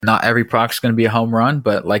Not every product's going to be a home run,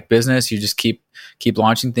 but like business, you just keep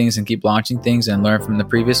launching things and learn from the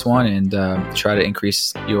previous one and try to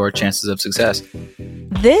increase your chances of success.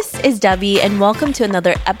 This is Debbie, and welcome to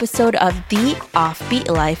another episode of The Offbeat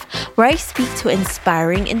Life, where I speak to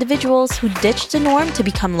inspiring individuals who ditched the norm to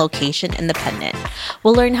become location independent.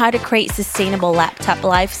 We'll learn how to create sustainable laptop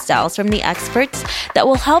lifestyles from the experts that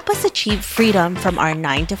will help us achieve freedom from our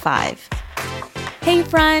 9-to-5. Hey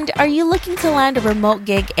friend, are you looking to land a remote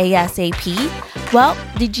gig ASAP? Well,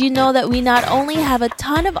 did you know that we not only have a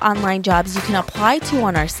ton of online jobs you can apply to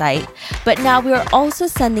on our site, but now we are also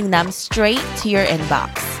sending them straight to your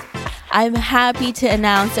inbox. I'm happy to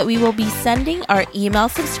announce that we will be sending our email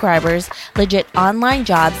subscribers legit online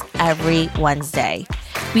jobs every Wednesday.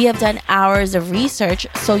 We have done hours of research,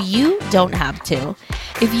 so you don't have to.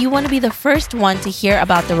 If you want to be the first one to hear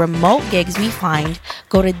about the remote gigs we find,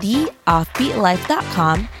 go to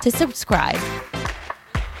theoffbeatlife.com to subscribe.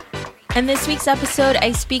 In this week's episode,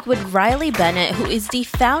 I speak with Riley Bennett, who is the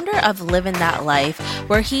founder of Livin' That Life,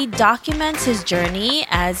 where he documents his journey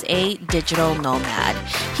as a digital nomad.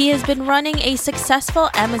 He has been running a successful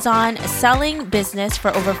Amazon selling business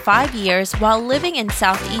for over 5 years while living in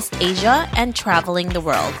Southeast Asia and traveling the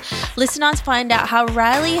world. Listen on to find out how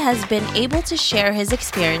Riley has been able to share his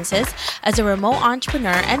experiences as a remote entrepreneur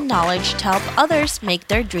and knowledge to help others make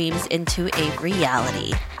their dreams into a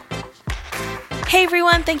reality. Hey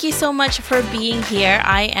everyone, thank you so much for being here.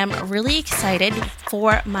 I am really excited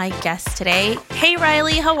for my guest today. Hey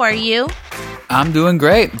Riley, how are you? I'm doing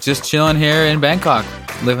great. Just chilling here in Bangkok,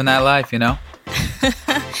 living that life, you know?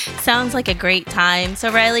 Sounds like a great time.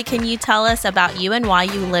 So Riley, can you tell us about you and why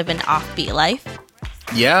you live an offbeat life?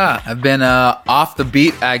 Yeah, I've been off the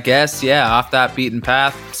beat, I guess. Yeah, off that beaten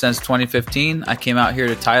path since 2015. I came out here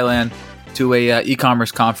to Thailand to a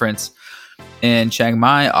e-commerce conference in Chiang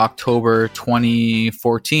Mai, October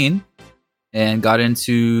 2014, and got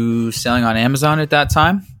into selling on Amazon at that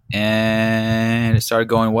time, and it started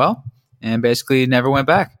going well, and basically never went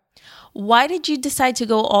back. Why did you decide to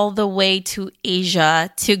go all the way to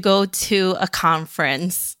Asia to go to a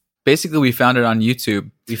conference? Basically, we found it on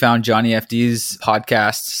YouTube. We found Johnny FD's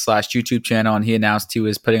podcast / YouTube channel, and he announced he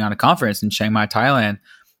was putting on a conference in Chiang Mai, Thailand.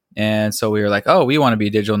 And so we were like, oh, we want to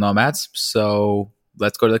be digital nomads. So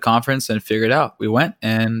let's go to the conference and figure it out. We went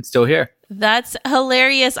and still here. That's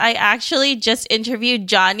hilarious. I actually just interviewed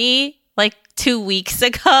Johnny like 2 weeks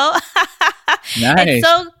ago. Nice. It's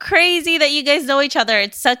so crazy that you guys know each other.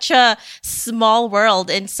 It's such a small world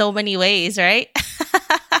in so many ways, right?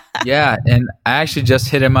 Yeah. And I actually just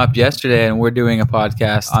hit him up yesterday, and we're doing a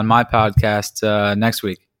podcast on my podcast next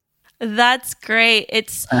week. That's great.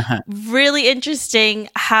 It's really interesting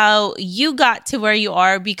how you got to where you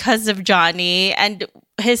are because of Johnny, and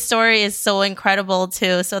his story is so incredible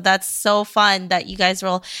too. So that's so fun that you guys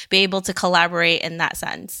will be able to collaborate in that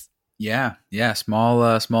sense. Yeah.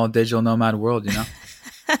 Small digital nomad world, you know?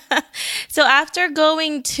 So after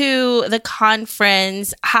going to the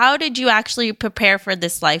conference, how did you actually prepare for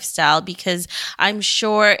this lifestyle? Because I'm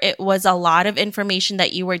sure it was a lot of information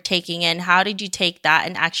that you were taking in. How did you take that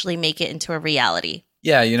and actually make it into a reality?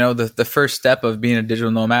 Yeah, you know, the first step of being a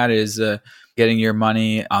digital nomad is getting your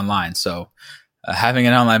money online. So having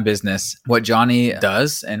an online business, what Johnny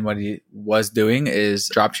does and what he was doing is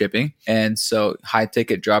drop shipping. And so high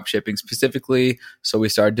ticket drop shipping specifically. So we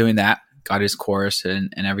started doing that. Got his course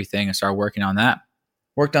and everything and started working on that.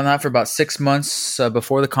 Worked on that for about 6 months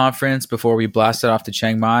before the conference, before we blasted off to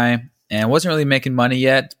Chiang Mai, and wasn't really making money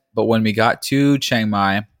yet. But when we got to Chiang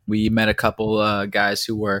Mai, we met a couple guys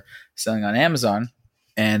who were selling on Amazon,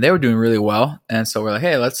 and they were doing really well. And so we're like,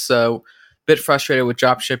 hey, let's bit frustrated with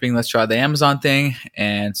drop shipping. Let's try the Amazon thing.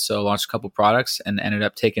 And so launched a couple products and ended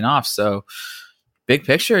up taking off. So big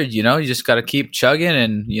picture, you know, you just got to keep chugging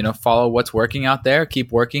and, you know, follow what's working out there.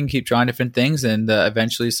 Keep working, keep trying different things, and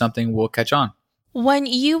eventually something will catch on. When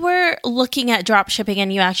you were looking at drop shipping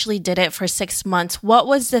and you actually did it for 6 months, what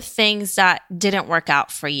was the things that didn't work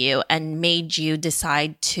out for you and made you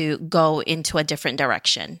decide to go into a different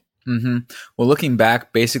direction? Well, looking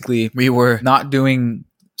back, basically, we were not doing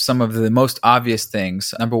some of the most obvious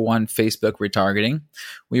things. Number one, Facebook retargeting.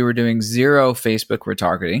 We were doing 0 Facebook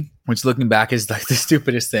retargeting, which looking back is like the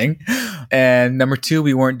stupidest thing. And number two,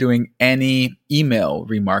 we weren't doing any email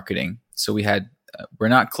remarketing. So we're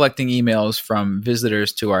not collecting emails from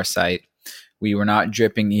visitors to our site. We were not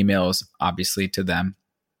dripping emails, obviously, to them.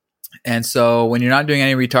 And so when you're not doing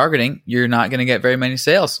any retargeting, you're not going to get very many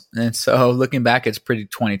sales. And so looking back, it's pretty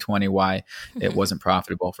 2020 why it wasn't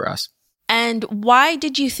profitable for us. And why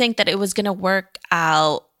did you think that it was going to work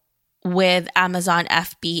out with Amazon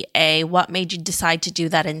FBA? What made you decide to do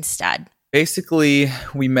that instead? Basically,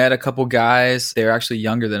 we met a couple guys. They were actually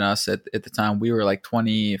younger than us at the time. We were like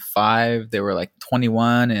 25. They were like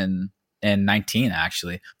 21 and 19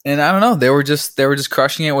 actually. And I don't know, they were just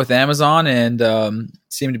crushing it with Amazon and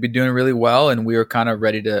seemed to be doing really well. And we were kind of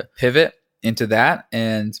ready to pivot into that.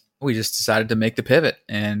 And we just decided to make the pivot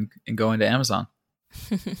and go into Amazon.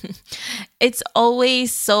 It's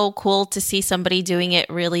always so cool to see somebody doing it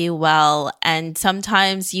really well. And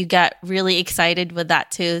sometimes you get really excited with that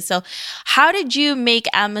too. So how did you make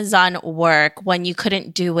Amazon work when you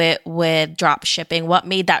couldn't do it with drop shipping? What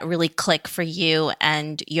made that really click for you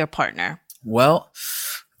and your partner? Well,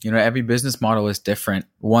 every business model is different.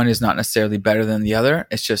 One is not necessarily better than the other.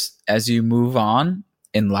 It's just as you move on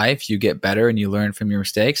in life, you get better and you learn from your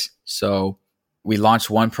mistakes. So we launched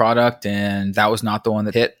one product and that was not the one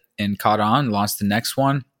that hit and caught on. Launched the next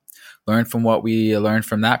one, learned from what we learned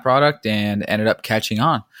from that product and ended up catching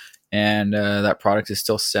on. And that product is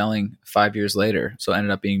still selling 5 years later. So ended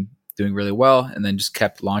up doing really well and then just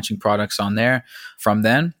kept launching products on there from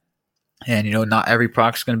then. And, not every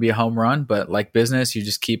product's going to be a home run, but like business, you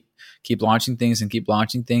just keep launching things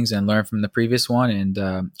and learn from the previous one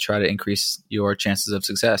and try to increase your chances of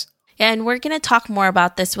success. And we're going to talk more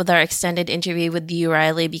about this with our extended interview with you,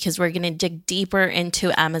 Riley, because we're going to dig deeper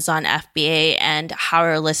into Amazon FBA and how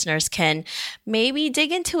our listeners can maybe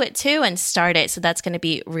dig into it too and start it. So that's going to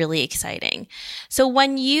be really exciting. So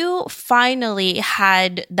when you finally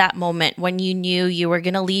had that moment when you knew you were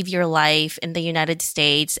going to leave your life in the United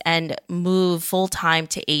States and move full time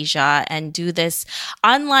to Asia and do this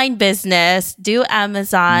online business, do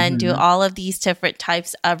Amazon, do all of these different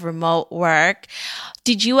types of remote work,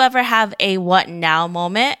 did you ever have a what now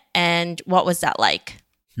moment, and what was that like?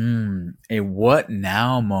 A what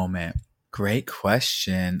now moment? Great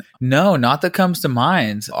question. No, not that comes to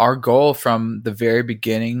mind. Our goal from the very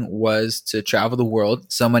beginning was to travel the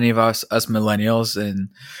world. So many of us millennials and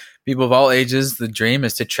people of all ages, the dream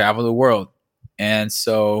is to travel the world. And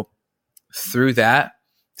so through that's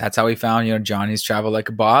how we found, Johnny's Travel Like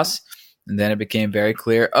a Boss. And then it became very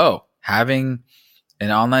clear, having an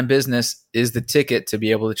online business is the ticket to be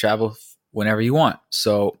able to travel whenever you want.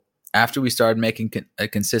 So after we started making a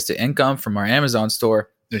consistent income from our Amazon store,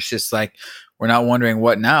 it's just like, we're not wondering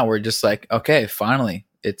what now. We're just like, okay, finally,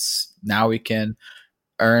 it's now we can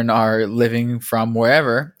earn our living from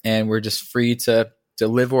wherever and we're just free to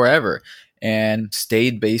live wherever, and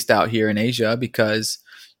stayed based out here in Asia because,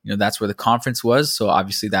 that's where the conference was. So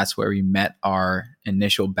obviously that's where we met our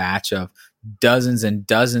initial batch of dozens and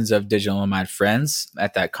dozens of digital nomad friends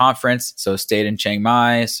at that conference. So stayed in Chiang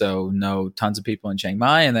Mai. So know tons of people in Chiang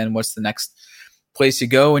Mai. And then what's the next place you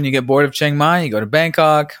go when you get bored of Chiang Mai? You go to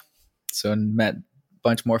Bangkok. So met a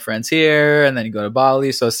bunch more friends here. And then you go to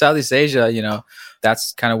Bali. So Southeast Asia,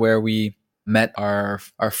 that's kind of where we met our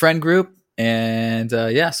friend group. And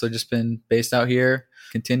so just been based out here,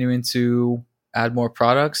 continuing to add more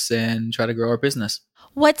products and try to grow our business.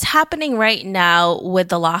 What's happening right now with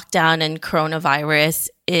the lockdown and coronavirus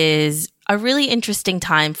is a really interesting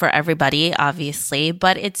time for everybody, obviously,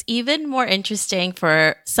 but it's even more interesting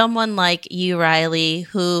for someone like you, Riley,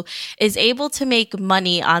 who is able to make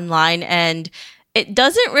money online and it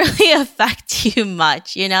doesn't really affect you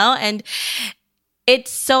much, And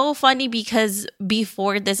it's so funny because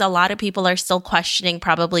before this, a lot of people are still questioning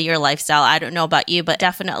probably your lifestyle. I don't know about you, but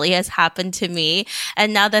definitely has happened to me.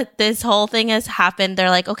 And now that this whole thing has happened,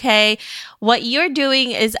 they're like, okay, what you're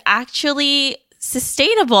doing is actually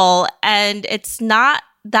sustainable and it's not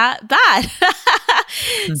that bad.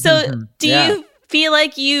 So do you feel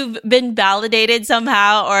like you've been validated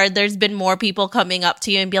somehow, or there's been more people coming up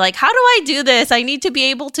to you and be like, how do I do this? I need to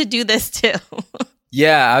be able to do this too.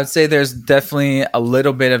 Yeah, I would say there's definitely a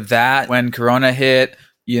little bit of that when Corona hit,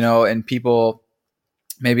 and people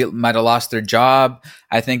maybe might have lost their job.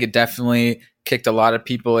 I think it definitely kicked a lot of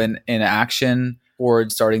people in action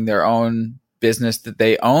toward starting their own business that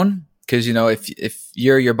they own. Because, if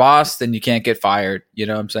you're your boss, then you can't get fired. You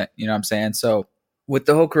know what I'm saying? So with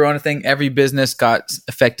the whole Corona thing, every business got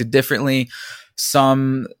affected differently.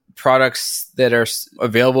 Some products that are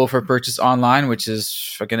available for purchase online, which is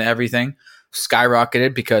fucking everything,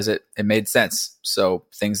 skyrocketed because it made sense. So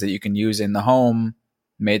things that you can use in the home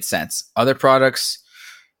made sense. Other products,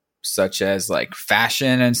 such as like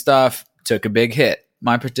fashion and stuff, took a big hit.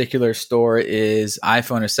 My particular store is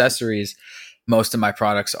iPhone accessories. Most of my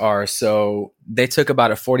products are. So they took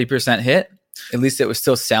about a 40% hit. At least it was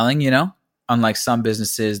still selling, unlike some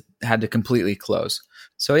businesses had to completely close.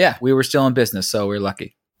 So yeah, we were still in business. So we're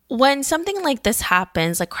lucky. When something like this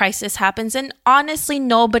happens, like crisis happens, and honestly,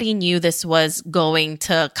 nobody knew this was going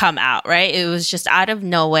to come out, right? It was just out of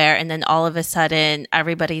nowhere. And then all of a sudden,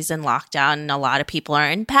 everybody's in lockdown and a lot of people are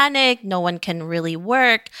in panic. No one can really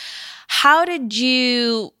work. How did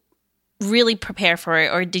you really prepare for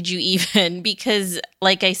it? Or did you even, because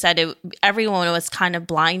like I said, everyone was kind of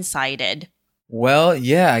blindsided. Well,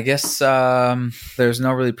 yeah, I guess there's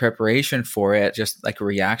no really preparation for it, just like a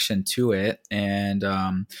reaction to it. And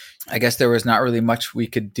I guess there was not really much we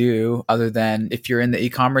could do other than if you're in the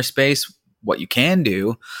e-commerce space, what you can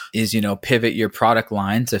do is, pivot your product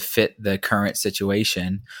line to fit the current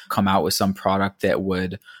situation, come out with some product that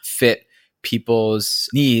would fit people's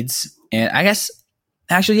needs. And I guess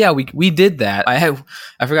actually, yeah, we did that. I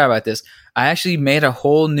forgot about this. I actually made a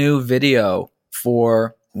whole new video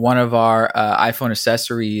for one of our iPhone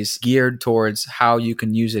accessories geared towards how you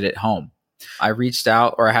can use it at home. I reached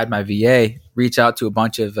out, or I had my VA reach out to a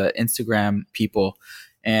bunch of Instagram people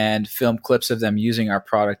and film clips of them using our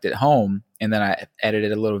product at home. And then I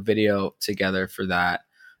edited a little video together for that.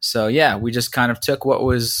 So yeah, we just kind of took what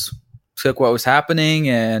was happening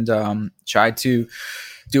and tried to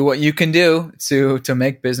do what you can do to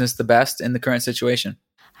make business the best in the current situation.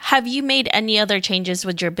 Have you made any other changes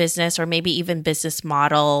with your business or maybe even business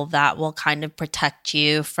model that will kind of protect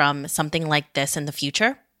you from something like this in the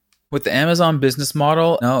future? With the Amazon business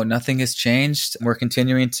model, no, nothing has changed. We're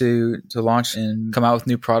continuing to launch and come out with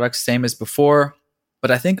new products, same as before. But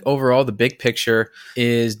I think overall, the big picture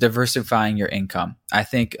is diversifying your income. I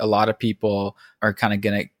think a lot of people are kind of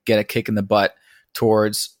going to get a kick in the butt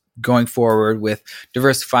towards going forward with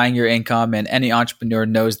diversifying your income. And any entrepreneur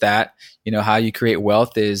knows that, how you create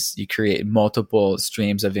wealth is you create multiple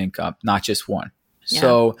streams of income, not just one. Yeah.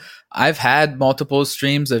 So I've had multiple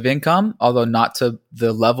streams of income, although not to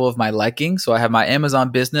the level of my liking. So I have my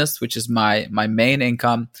Amazon business, which is my main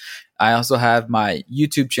income. I also have my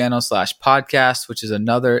YouTube channel /podcast, which is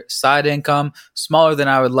another side income, smaller than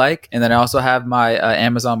I would like. And then I also have my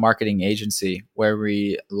Amazon marketing agency where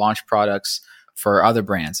we launch products for other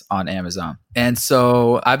brands on Amazon. And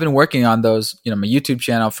so I've been working on those, my YouTube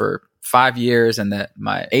channel for 5 years and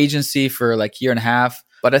my agency for like a year and a half.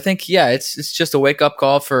 But I think, yeah, it's just a wake up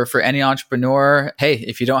call for any entrepreneur. Hey,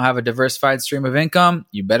 if you don't have a diversified stream of income,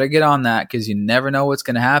 you better get on that because you never know what's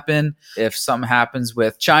going to happen. If something happens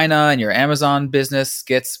with China and your Amazon business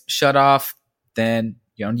gets shut off, then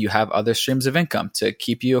you have other streams of income to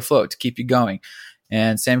keep you afloat, to keep you going.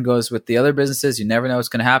 And same goes with the other businesses. You never know what's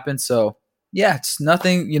going to happen. So yeah, it's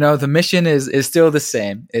nothing, the mission is still the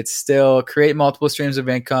same. It's still create multiple streams of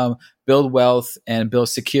income, build wealth, and build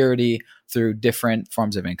security through different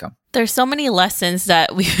forms of income. There's so many lessons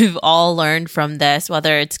that we've all learned from this,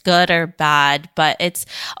 whether it's good or bad, but it's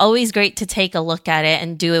always great to take a look at it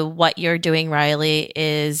and do what you're doing, Riley,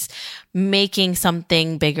 is making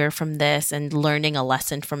something bigger from this and learning a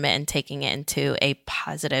lesson from it and taking it into a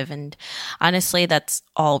positive. And honestly, that's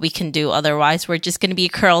all we can do. Otherwise, we're just going to be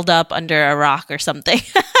curled up under a rock or something.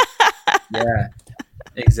 Yeah.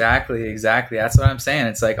 Exactly. That's what I'm saying.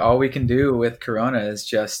 It's like all we can do with Corona is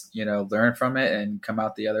just, learn from it and come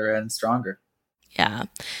out the other end stronger. Yeah.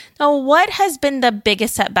 Now, what has been the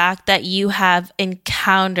biggest setback that you have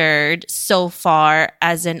encountered so far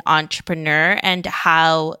as an entrepreneur, and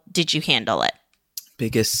how did you handle it?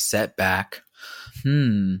 Biggest setback?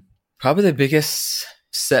 Probably the biggest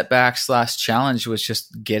setback / challenge was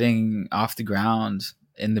just getting off the ground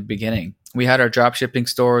in the beginning. We had our drop shipping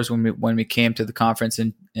stores when we came to the conference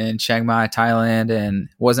in Chiang Mai, Thailand, and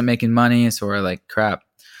wasn't making money. So we're like, crap,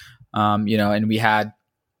 and we had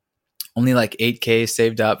only like $8,000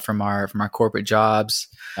 saved up from our corporate jobs.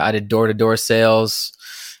 I did door-to-door sales.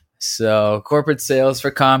 So corporate sales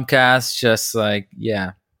for Comcast, just like,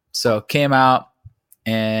 yeah. So came out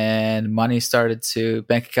and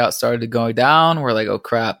bank account started going down. We're like, oh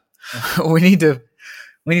crap, we need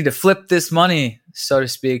to flip this money, so to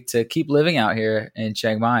speak, to keep living out here in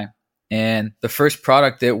Chiang Mai. And the first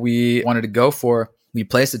product that we wanted to go for, we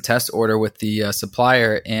placed a test order with the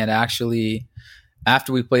supplier. And actually,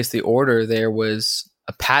 after we placed the order, there was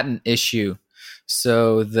a patent issue.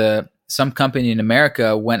 So some company in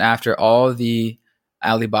America went after all the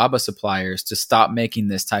Alibaba suppliers to stop making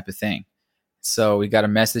this type of thing. So we got a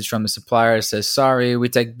message from the supplier that says, sorry, we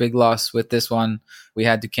take big loss with this one. We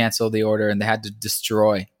had to cancel the order and they had to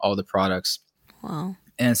destroy all the products. Wow.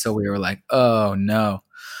 And so we were like, oh no.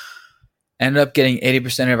 Ended up getting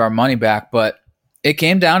 80% of our money back, but it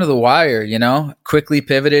came down to the wire, quickly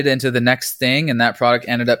pivoted into the next thing. And that product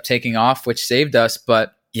ended up taking off, which saved us.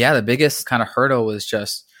 But yeah, the biggest kind of hurdle was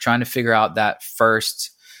just trying to figure out that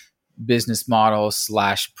first business model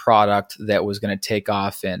 / product that was going to take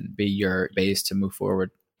off and be your base to move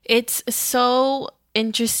forward. It's so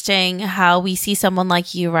interesting how we see someone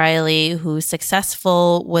like you, Riley, who's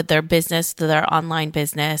successful with their business, their online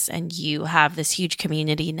business, and you have this huge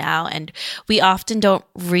community now. And we often don't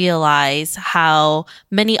realize how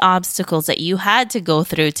many obstacles that you had to go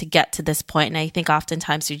through to get to this point. And I think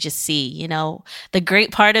oftentimes we just see, the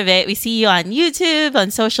great part of it. We see you on YouTube, on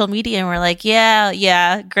social media, and we're like,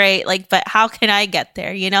 yeah, great. Like, but how can I get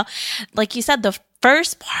there? Like you said, the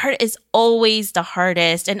first part is always the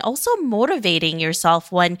hardest, and also motivating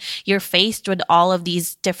yourself when you're faced with all of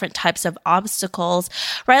these different types of obstacles.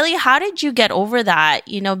 Riley, how did you get over that?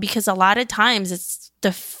 Because a lot of times it's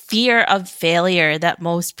the fear of failure that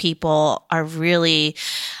most people are really,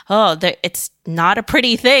 it's not a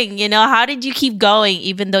pretty thing. How did you keep going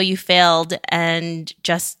even though you failed and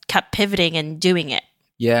just kept pivoting and doing it?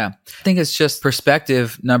 Yeah, I think it's just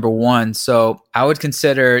perspective, number one. So I would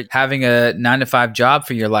consider having a 9-to-5 job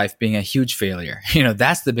for your life being a huge failure.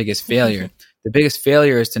 That's the biggest failure. The biggest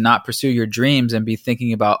failure is to not pursue your dreams and be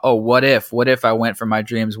thinking about, what if I went for my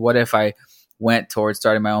dreams? What if I went towards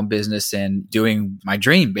starting my own business and doing my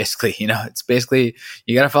dream? Basically, it's basically,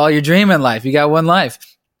 you got to follow your dream in life. You got one life.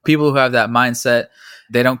 People who have that mindset,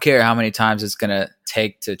 they don't care how many times it's going to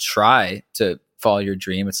take to try to follow your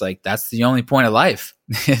dream. It's like, that's the only point of life,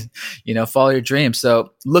 follow your dream.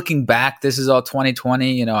 So looking back, this is all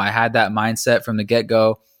 2020. I had that mindset from the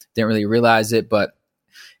get-go, didn't really realize it, but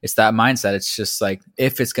it's that mindset. It's just like,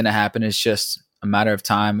 if it's going to happen, it's just a matter of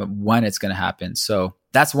time when it's going to happen. So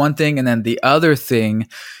that's one thing. And then the other thing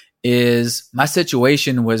is my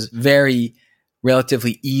situation was very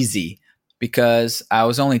relatively easy because I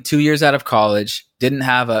was only 2 years out of college, didn't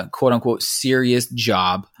have a quote unquote serious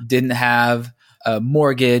job, didn't have a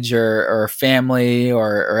mortgage or family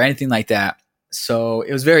or anything like that. So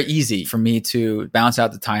it was very easy for me to bounce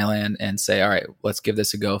out to Thailand and say, all right, let's give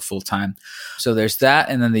this a go full time. So there's that.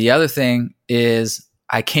 And then the other thing is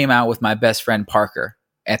I came out with my best friend, Parker,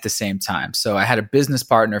 at the same time. So I had a business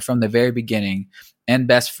partner from the very beginning and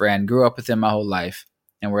best friend, grew up with him my whole life.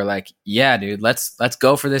 And we're like, yeah, dude, let's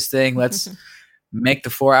go for this thing. Let's make the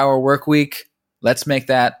 4-hour work week. Let's make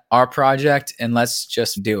that our project and let's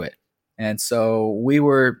just do it. And so we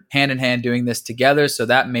were hand in hand doing this together. So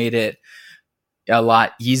that made it a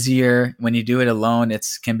lot easier. When you do it alone, it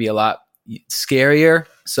can be a lot scarier.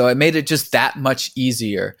 So it made it just that much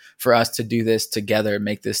easier for us to do this together,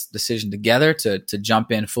 make this decision together, to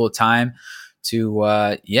jump in full time,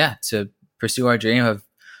 to pursue our dream of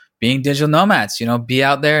being digital nomads, be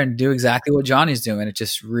out there and do exactly what Johnny's doing. It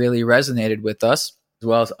just really resonated with us, as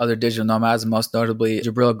well as other digital nomads, and most notably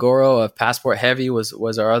Jabril Goro of Passport Heavy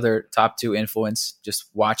was our other top 2 influence. Just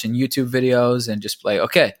watching YouTube videos and just like,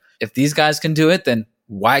 okay, if these guys can do it, then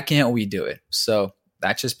why can't we do it? So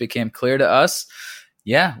that just became clear to us.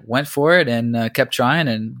 Yeah, went for it and kept trying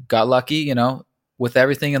and got lucky. With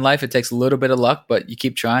everything in life, it takes a little bit of luck, but you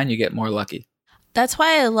keep trying, you get more lucky. That's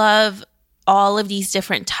why I love all of these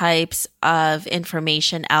different types of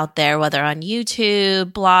information out there, whether on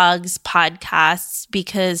YouTube, blogs, podcasts,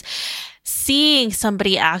 because seeing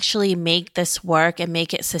somebody actually make this work and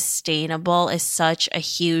make it sustainable is such a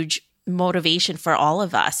huge motivation for all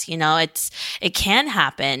of us. It can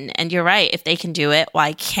happen, and you're right. If they can do it,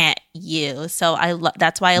 why can't you? So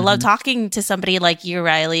that's why I love talking to somebody like you,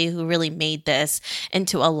 Riley, who really made this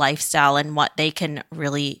into a lifestyle and what they can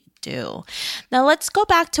really do. Now let's go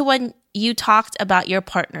back to when you talked about your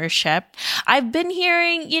partnership. I've been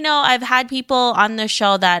hearing, I've had people on the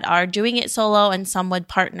show that are doing it solo and some with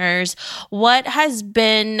partners. What has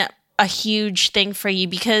been a huge thing for you?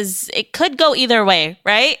 Because it could go either way,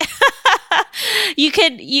 right? You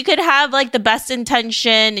could have like the best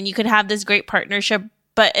intention and you could have this great partnership,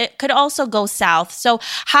 but it could also go south. So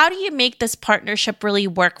how do you make this partnership really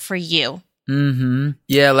work for you?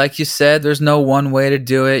 Yeah, like you said, there's no one way to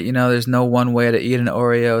do it. There's no one way to eat an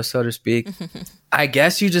Oreo, so to speak. I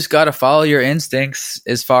guess you just got to follow your instincts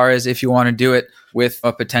as far as if you want to do it with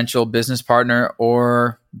a potential business partner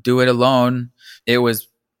or do it alone. It was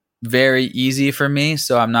very easy for me,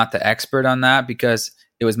 so I'm not the expert on that because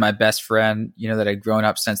it was my best friend, that I'd grown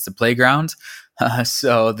up since the playground.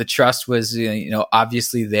 So the trust was,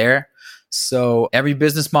 obviously there. So every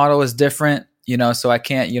business model is different. So I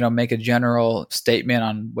can't, make a general statement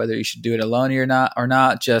on whether you should do it alone or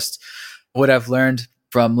not. Just what I've learned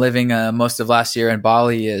from living most of last year in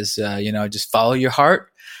Bali is, just follow your heart,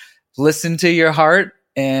 listen to your heart,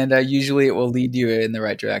 and usually it will lead you in the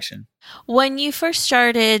right direction. When you first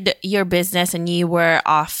started your business and you were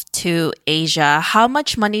off to Asia, how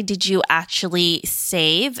much money did you actually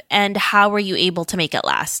save and how were you able to make it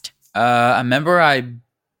last? I remember I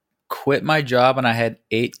quit my job and I had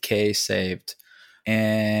 8K saved.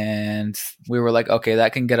 And we were like, okay,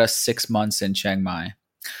 that can get us 6 months in Chiang Mai.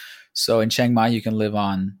 So in Chiang Mai, you can live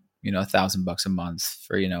on, $1,000 a month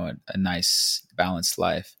for, a nice balanced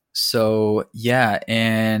life. So yeah.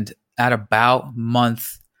 And at about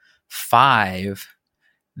month 5,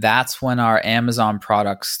 that's when our Amazon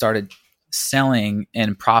products started selling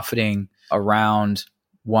and profiting around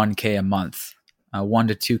 1K a month, 1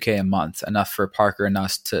 to 2K a month, enough for Parker and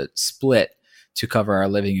us to split to cover our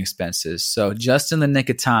living expenses. So just in the nick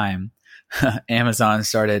of time, Amazon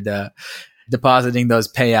started depositing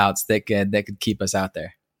those payouts that could keep us out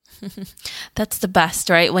there. That's the best,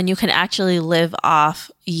 right? When you can actually live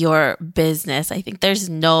off your business. I think there's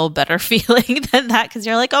no better feeling than that, because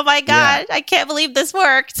you're like, oh my God, I can't believe this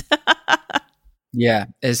worked. Yeah,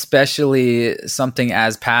 especially something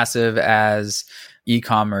as passive as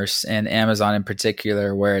e-commerce and Amazon in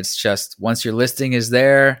particular, where it's just once your listing is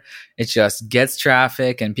there, it just gets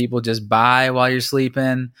traffic and people just buy while you're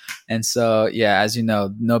sleeping. And so, yeah, as you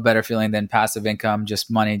know, no better feeling than passive income,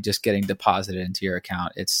 just money just getting deposited into your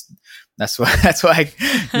account. That's why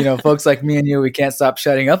folks like me and you, we can't stop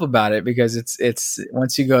shutting up about it, because it's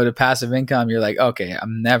once you go to passive income, you're like, okay,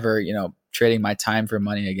 I'm never, trading my time for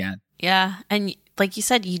money again. Yeah. And like you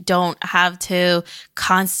said, you don't have to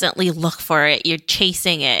constantly look for it. You're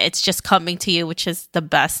chasing it. It's just coming to you, which is the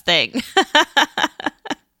best thing.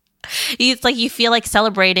 It's like you feel like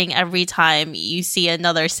celebrating every time you see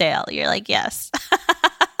another sale. You're like, yes.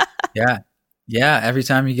 Yeah. Every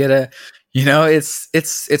time you get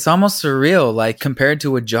it's almost surreal. Like compared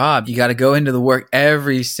to a job, you got to go into the work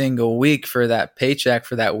every single week for that paycheck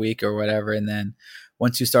for that week or whatever. And then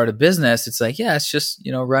once you start a business, it's like, yeah, it's just,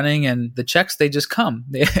 running, and the checks, they just come.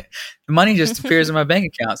 The money just appears in my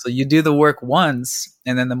bank account. So you do the work once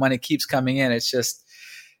and then the money keeps coming in. It's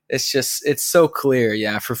so clear.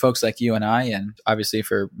 Yeah. For folks like you and I, and obviously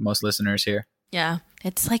for most listeners here. Yeah.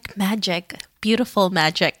 It's like magic, beautiful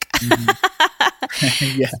magic.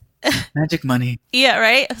 Mm-hmm. Yeah. Magic money. Yeah,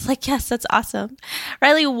 right? I was like, yes, that's awesome.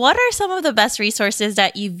 Riley, what are some of the best resources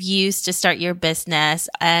that you've used to start your business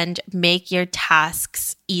and make your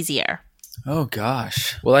tasks easier? Oh,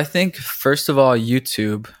 gosh. Well, I think, first of all,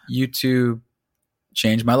 YouTube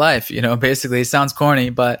changed my life. Basically, it sounds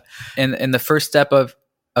corny, but in the first step of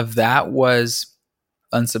that was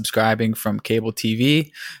unsubscribing from cable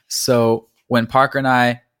TV. So when Parker and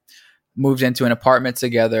I moved into an apartment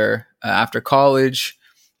together after college,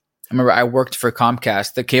 I remember I worked for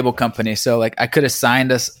Comcast, the cable company. So like I could have signed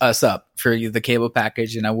us up for the cable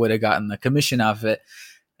package and I would have gotten the commission off of it.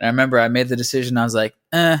 And I remember I made the decision. I was like,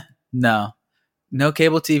 no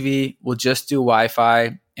cable TV. We'll just do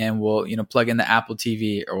Wi-Fi and we'll, plug in the Apple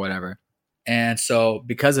TV or whatever. And so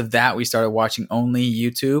because of that, we started watching only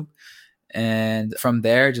YouTube. And from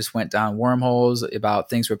there, just went down wormholes about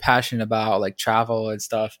things we're passionate about, like travel and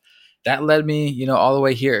stuff. That led me, all the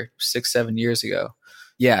way here 6-7 years ago.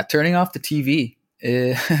 Yeah, turning off the TV.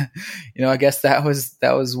 I guess that was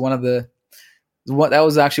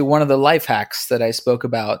actually one of the life hacks that I spoke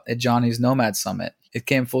about at Johnny's Nomad Summit. It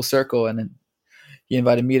came full circle, and then he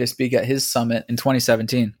invited me to speak at his summit in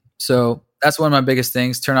 2017. So that's one of my biggest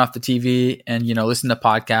things. Turn off the TV and, listen to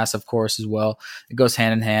podcasts, of course, as well. It goes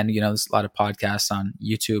hand in hand. There's a lot of podcasts on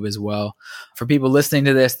YouTube as well. For people listening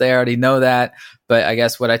to this, they already know that. But I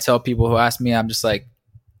guess what I tell people who ask me, I'm just like,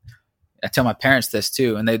 I tell my parents this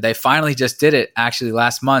too. And they finally just did it actually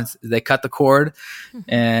last month. They cut the cord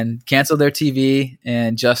and canceled their TV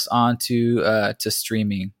and just on to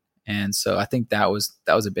streaming. And so I think that was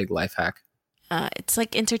a big life hack. It's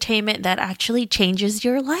like entertainment that actually changes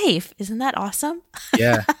your life. Isn't that awesome?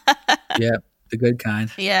 Yeah. Yeah. The good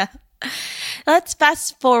kind. Yeah. Let's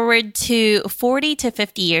fast forward to 40 to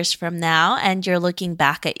 50 years from now, and you're looking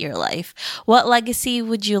back at your life. What legacy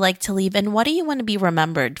would you like to leave, and what do you want to be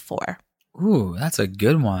remembered for? Ooh, that's a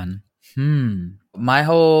good one. My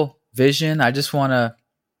whole vision, I just want to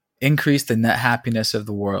increase the net happiness of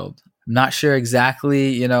the world. I'm not sure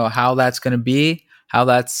exactly, how that's going to be, how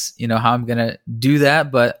I'm going to do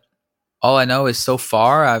that. But all I know is so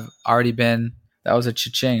far I've already been, that was a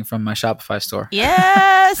cha-ching from my Shopify store.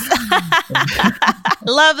 Yes.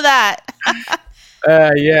 Love that.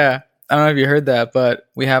 Yeah. I don't know if you heard that, but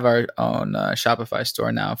we have our own Shopify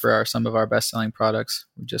store now for some of our best-selling products.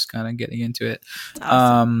 We're just kind of getting into it.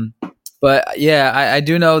 Awesome. But yeah, I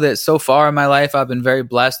do know that so far in my life, I've been very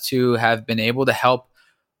blessed to have been able to help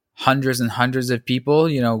hundreds and hundreds of people,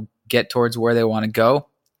 get towards where they want to go.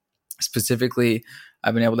 Specifically,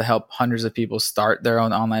 I've been able to help hundreds of people start their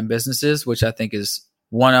own online businesses, which I think is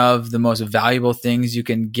one of the most valuable things you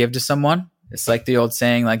can give to someone. It's like the old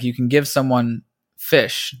saying, like you can give someone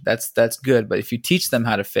fish, that's good, but if you teach them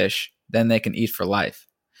how to fish, then they can eat for life.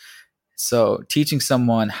 So teaching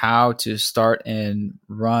someone how to start and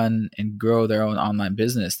run and grow their own online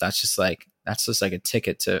business, that's just like a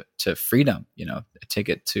ticket to freedom, a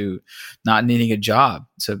ticket to not needing a job,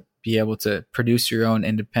 to be able to produce your own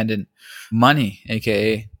independent money,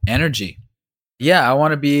 aka energy. Yeah, I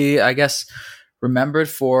want to be, I guess, remembered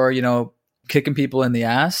for, kicking people in the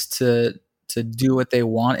ass to do what they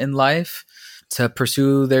want in life, to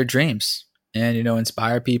pursue their dreams, and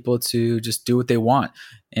inspire people to just do what they want.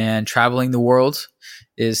 And traveling the world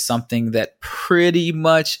is something that pretty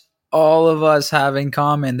much all of us have in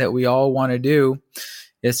common, that we all want to do.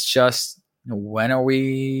 It's just, when are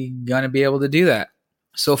we going to be able to do that?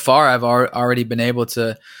 So far, I've already been able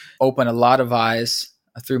to open a lot of eyes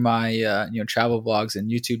through my travel vlogs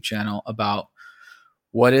and YouTube channel about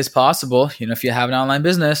what is possible. If you have an online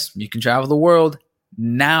business, you can travel the world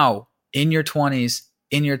now, in your 20s,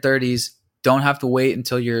 in your 30s. Don't have to wait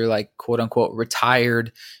until you're like, quote unquote,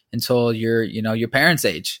 retired, until you're, your parents'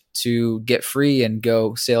 age, to get free and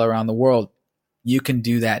go sail around the world. You can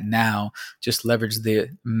do that now. Just leverage the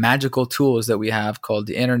magical tools that we have called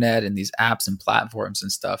the internet and these apps and platforms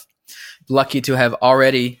and stuff. Lucky to have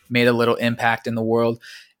already made a little impact in the world.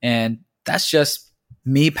 And that's just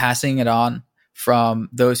me passing it on from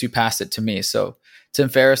those who passed it to me. So Tim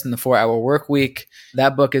Ferriss and the 4-Hour Work Week,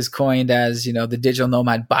 that book is coined as, the Digital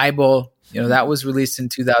Nomad Bible. That was released in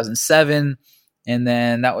 2007. And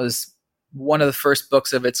then that was one of the first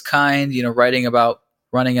books of its kind, writing about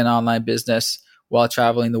running an online business while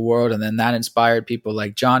traveling the world. And then that inspired people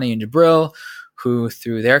like Johnny and Jabril, who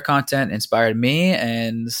through their content inspired me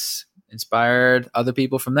and inspired other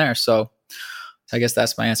people from there. So I guess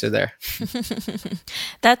that's my answer there.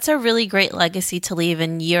 That's a really great legacy to leave.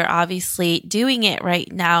 And you're obviously doing it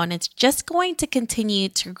right now. And it's just going to continue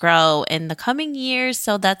to grow in the coming years.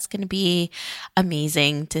 So that's going to be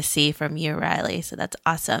amazing to see from you, Riley. So that's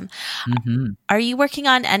awesome. Mm-hmm. Are you working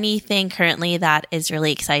on anything currently that is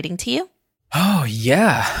really exciting to you? Oh,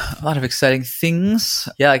 yeah. A lot of exciting things.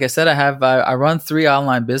 Yeah, like I said, I run 3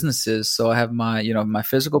 online businesses. So I have my, my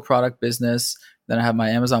physical product business. Then I have my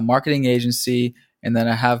Amazon marketing agency, and then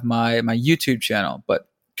I have my YouTube channel. But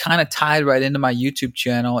kind of tied right into my YouTube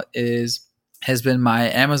channel has been my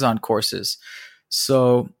Amazon courses.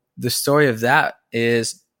 So the story of that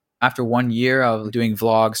is, after 1 year of doing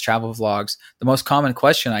vlogs, travel vlogs, the most common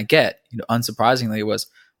question I get, unsurprisingly, was,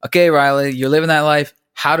 okay, Riley, you're living that life.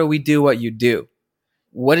 How do we do what you do?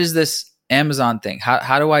 What is this Amazon thing?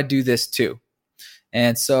 How do I do this too?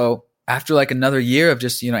 And so after like another year of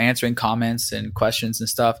just, answering comments and questions and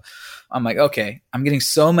stuff, I'm like, okay, I'm getting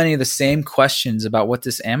so many of the same questions about what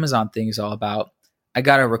this Amazon thing is all about. I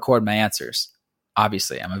got to record my answers.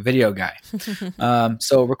 Obviously, I'm a video guy.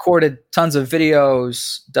 So recorded tons of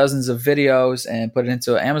videos, dozens of videos, and put it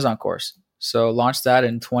into an Amazon course. So launched that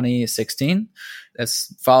in 2016.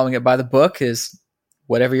 That's following it by the book is,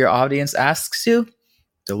 whatever your audience asks you,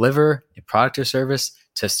 deliver a product or service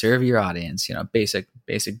to serve your audience,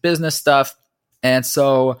 basic business stuff. And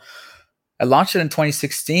so I launched it in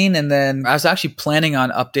 2016, and then I was actually planning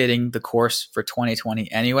on updating the course for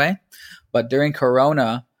 2020 anyway. But during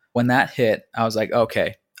Corona, when that hit, I was like,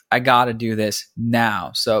 okay, I got to do this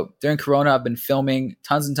now. So during Corona, I've been filming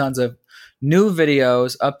tons and tons of new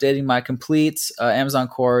videos, updating my complete Amazon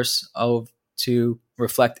course to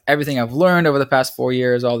reflect everything I've learned over the past 4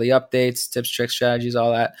 years, all the updates, tips, tricks, strategies,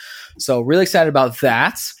 all that. So really excited about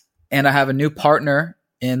that. And I have a new partner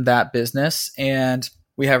in that business, and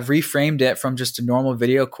we have reframed it from just a normal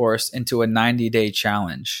video course into a 90-day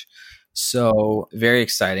challenge. So very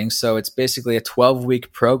exciting. So it's basically a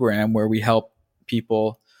 12-week program where we help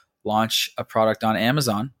people launch a product on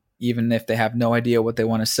Amazon. Even if they have no idea what they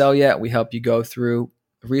want to sell yet, we help you go through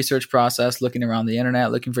a research process, looking around the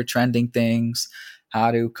internet, looking for trending things,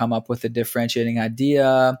 how to come up with a differentiating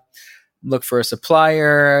idea, look for a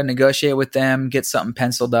supplier, negotiate with them, get something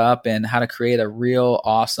penciled up, and how to create a real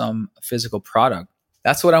awesome physical product.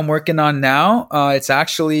 That's what I'm working on now. It's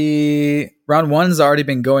actually, round 1's already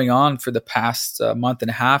been going on for the past month and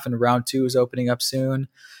a half, and round 2 is opening up soon.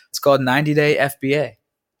 It's called 90-Day FBA.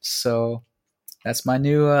 So that's my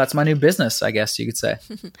new business, I guess you could say.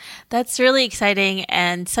 That's really exciting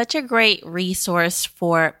and such a great resource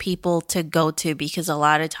for people to go to, because a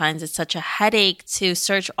lot of times it's such a headache to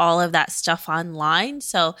search all of that stuff online.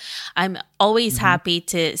 So I'm always happy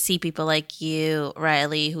to see people like you,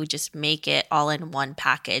 Riley, who just make it all in one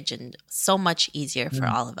package and so much easier for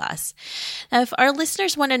all of us. Now, if our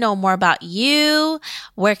listeners want to know more about you,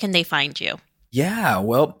 where can they find you? Yeah,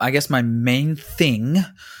 well, I guess my main thing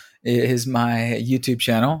is my YouTube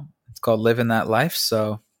channel. It's called Living That Life.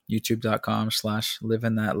 So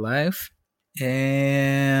youtube.com/living that life.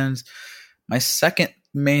 And my second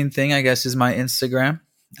main thing, I guess, is my Instagram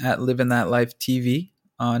at Living That Life TV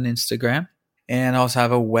on Instagram. And I also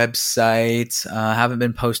have a website. I haven't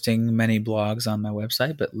been posting many blogs on my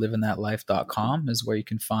website, but livingthatlife.com is where you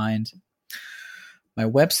can find my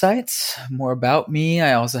website, more about me.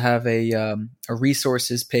 I also have a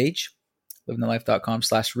resources page.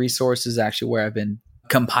 livingthatlife.com/resources is actually where I've been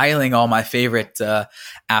compiling all my favorite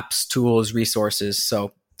apps, tools, resources.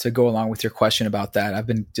 So to go along with your question about that, I've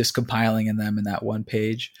been just compiling them in that one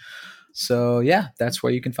page. So yeah, that's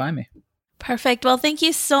where you can find me. Perfect. Well, thank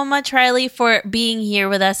you so much, Riley, for being here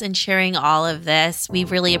with us and sharing all of this. We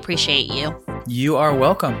really appreciate you. You are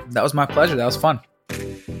welcome. That was my pleasure. That was fun.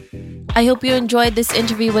 I hope you enjoyed this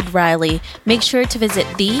interview with Riley. Make sure to visit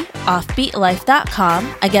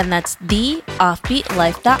theoffbeatlife.com. Again, that's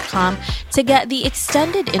theoffbeatlife.com to get the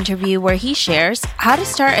extended interview where he shares how to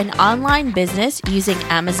start an online business using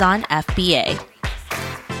Amazon FBA.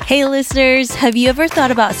 Hey listeners, have you ever thought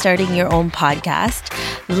about starting your own podcast?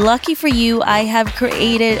 Lucky for you, I have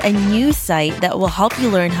created a new site that will help you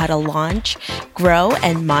learn how to launch, grow,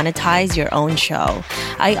 and monetize your own show.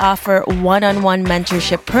 I offer one-on-one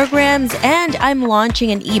mentorship programs, and I'm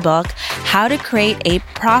launching an ebook, How to Create a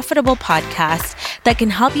Profitable Podcast, that can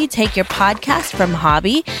help you take your podcast from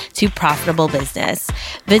hobby to profitable business.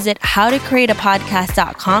 Visit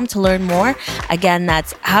howtocreateapodcast.com to learn more. Again,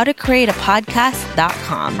 that's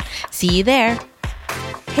howtocreateapodcast.com. See you there.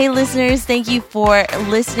 Hey listeners, thank you for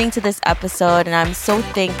listening to this episode, and I'm so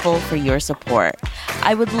thankful for your support.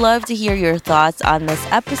 I would love to hear your thoughts on this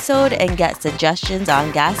episode and get suggestions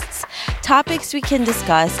on guests, topics we can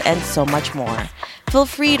discuss, and so much more. Feel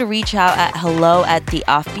free to reach out at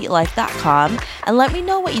hello@theoffbeatlife.com and let me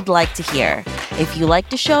know what you'd like to hear. If you like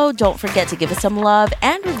the show, don't forget to give us some love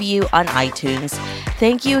and review on iTunes.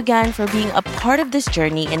 Thank you again for being a part of this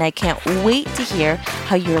journey, and I can't wait to hear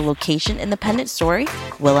how your location independent story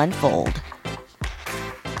will unfold.